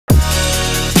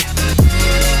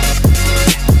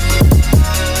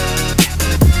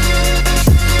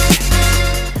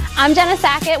I'm Jenna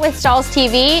with Stahls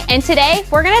TV, and today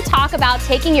we're going to talk about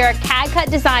taking your CAD-CUT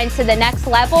designs to the next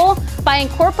level by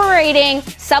incorporating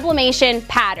sublimation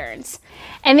patterns.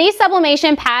 And these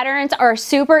sublimation patterns are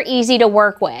super easy to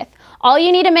work with. All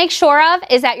you need to make sure of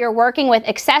is that you're working with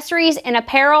accessories and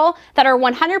apparel that are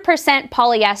 100%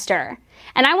 polyester.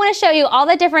 And I want to show you all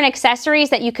the different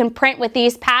accessories that you can print with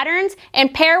these patterns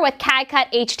and pair with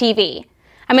CAD-CUT HTV.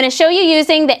 I'm going to show you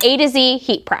using the A to Z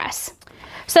heat press.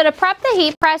 So to prep the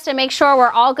heat press to make sure we're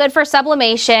all good for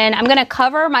sublimation, I'm going to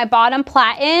cover my bottom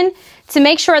platen to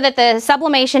make sure that the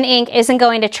sublimation ink isn't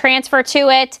going to transfer to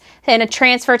it and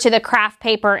transfer to the craft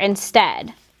paper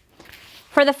instead.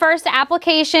 For the first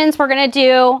applications, we're going to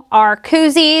do our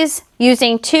Koozies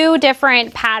using two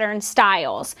different pattern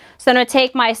styles. So I'm going to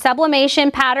take my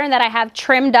sublimation pattern that I have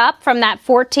trimmed up from that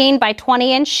 14 by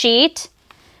 20 inch sheet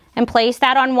and place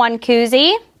that on one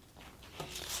Koozie.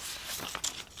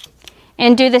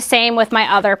 And do the same with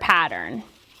my other pattern.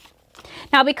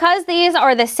 Now, because these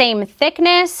are the same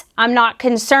thickness, I'm not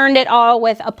concerned at all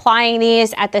with applying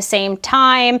these at the same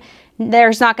time.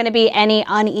 There's not going to be any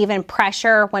uneven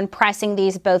pressure when pressing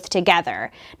these both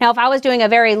together. Now, if I was doing a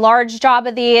very large job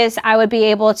of these, I would be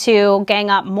able to gang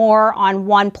up more on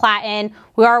one platen.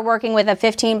 We are working with a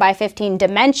 15 by 15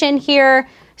 dimension here,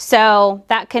 so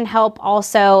that can help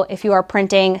also if you are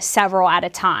printing several at a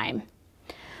time.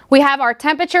 We have our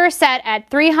temperature set at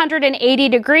 380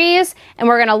 degrees, and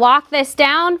we're going to lock this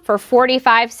down for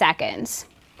 45 seconds.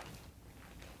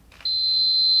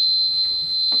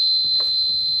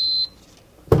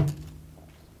 We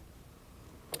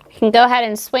can go ahead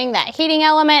and swing that heating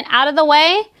element out of the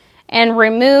way and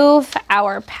remove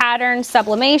our pattern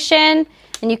sublimation.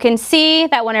 And you can see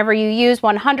that whenever you use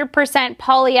 100%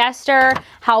 polyester,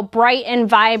 how bright and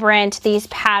vibrant these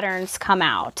patterns come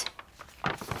out.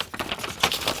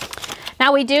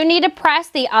 Now we do need to press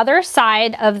the other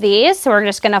side of these, so we're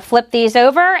just going to flip these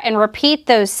over and repeat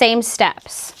those same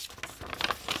steps.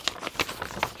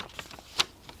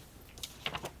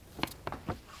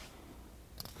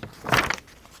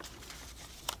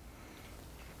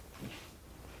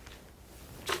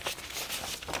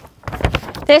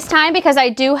 This time, because I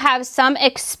do have some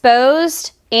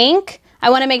exposed ink, I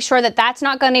want to make sure that that's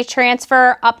not going to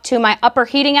transfer up to my upper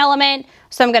heating element.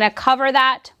 So I'm going to cover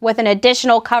that with an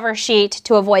additional cover sheet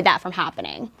to avoid that from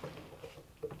happening.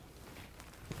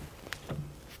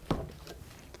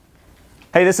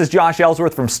 Hey, this is Josh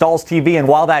Ellsworth from Stahls TV, and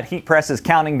while that heat press is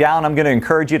counting down, I'm going to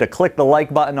encourage you to click the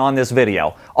like button on this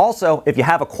video. Also, if you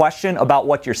have a question about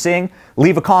what you're seeing,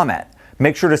 leave a comment.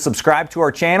 Make sure to subscribe to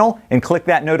our channel and click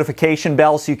that notification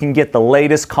bell so you can get the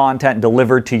latest content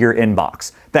delivered to your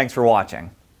inbox. Thanks for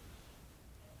watching.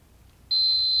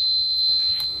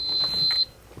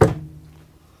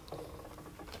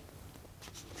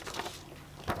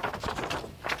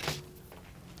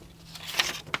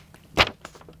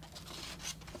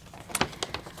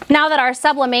 Now that our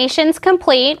sublimation's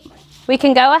complete, we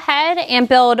can go ahead and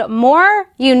build more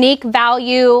unique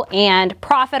value and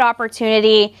profit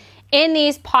opportunity in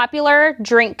these popular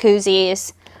drink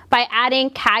koozies by adding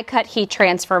CAD-CUT heat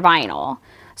transfer vinyl.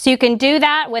 So you can do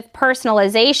that with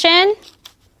personalization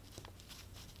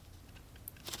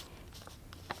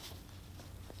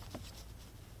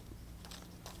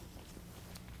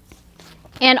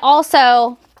and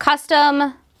also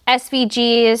custom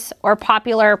SVGs or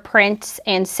popular prints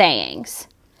and sayings.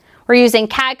 We're using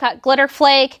CAD-CUT Glitter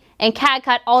Flake and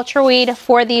CAD-CUT UltraWeed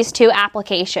for these two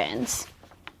applications.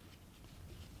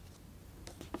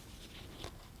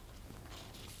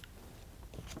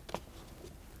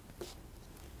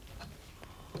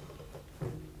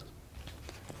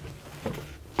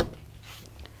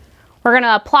 We're going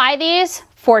to apply these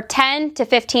for 10 to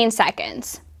 15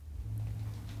 seconds.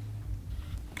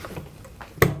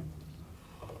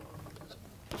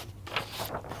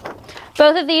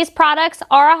 Both of these products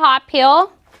are a hot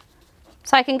peel,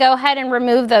 so I can go ahead and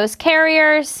remove those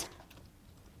carriers.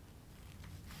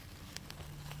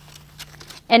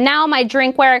 And now my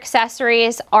drinkware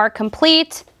accessories are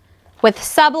complete with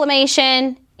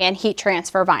sublimation and heat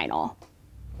transfer vinyl.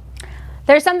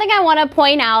 There's something I want to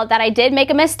point out that I did make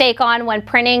a mistake on when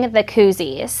printing the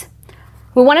Koozies.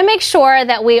 We want to make sure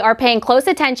that we are paying close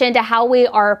attention to how we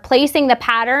are placing the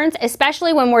patterns,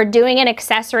 especially when we're doing an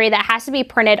accessory that has to be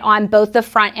printed on both the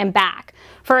front and back.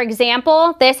 For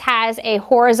example, this has a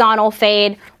horizontal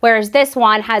fade, whereas this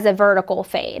one has a vertical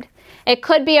fade. It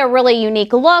could be a really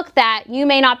unique look that you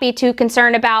may not be too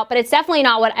concerned about, but it's definitely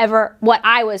not what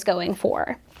I was going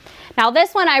for. Now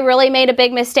this one I really made a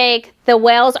big mistake. The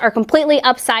whales are completely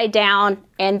upside down,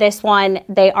 and this one,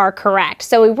 they are correct.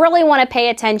 So we really want to pay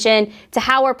attention to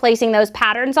how we're placing those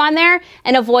patterns on there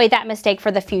and avoid that mistake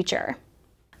for the future.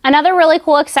 Another really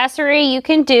cool accessory you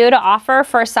can do to offer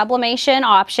for sublimation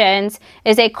options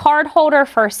is a card holder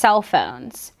for cell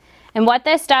phones. And what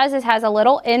this does is has a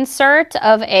little insert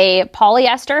of a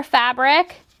polyester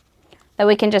fabric that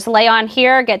we can just lay on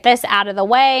here, get this out of the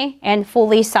way, and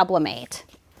fully sublimate.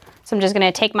 So I'm just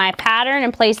going to take my pattern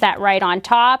and place that right on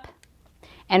top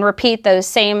and repeat those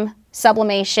same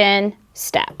sublimation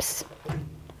steps.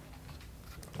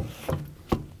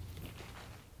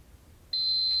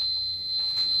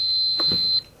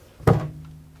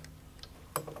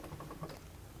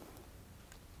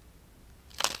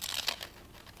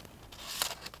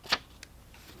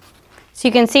 So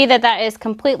you can see that that is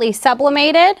completely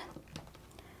sublimated.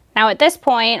 Now at this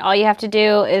point, all you have to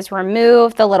do is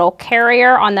remove the little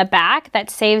carrier on the back that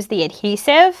saves the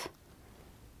adhesive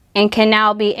and can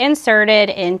now be inserted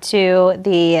into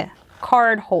the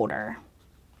card holder.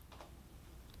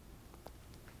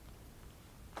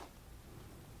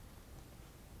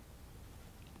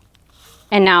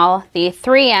 And now the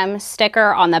 3M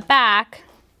sticker on the back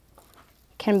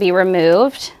can be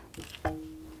removed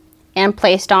and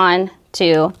placed on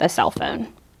to the cell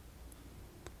phone.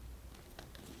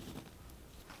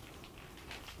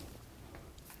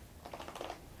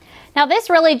 Now this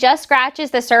really just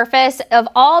scratches the surface of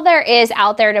all there is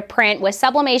out there to print with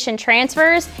sublimation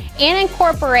transfers and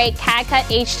incorporate CAD-CUT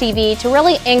HTV to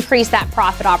really increase that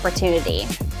profit opportunity.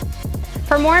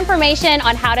 For more information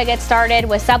on how to get started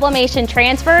with sublimation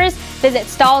transfers, visit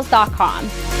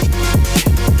Stahls.com.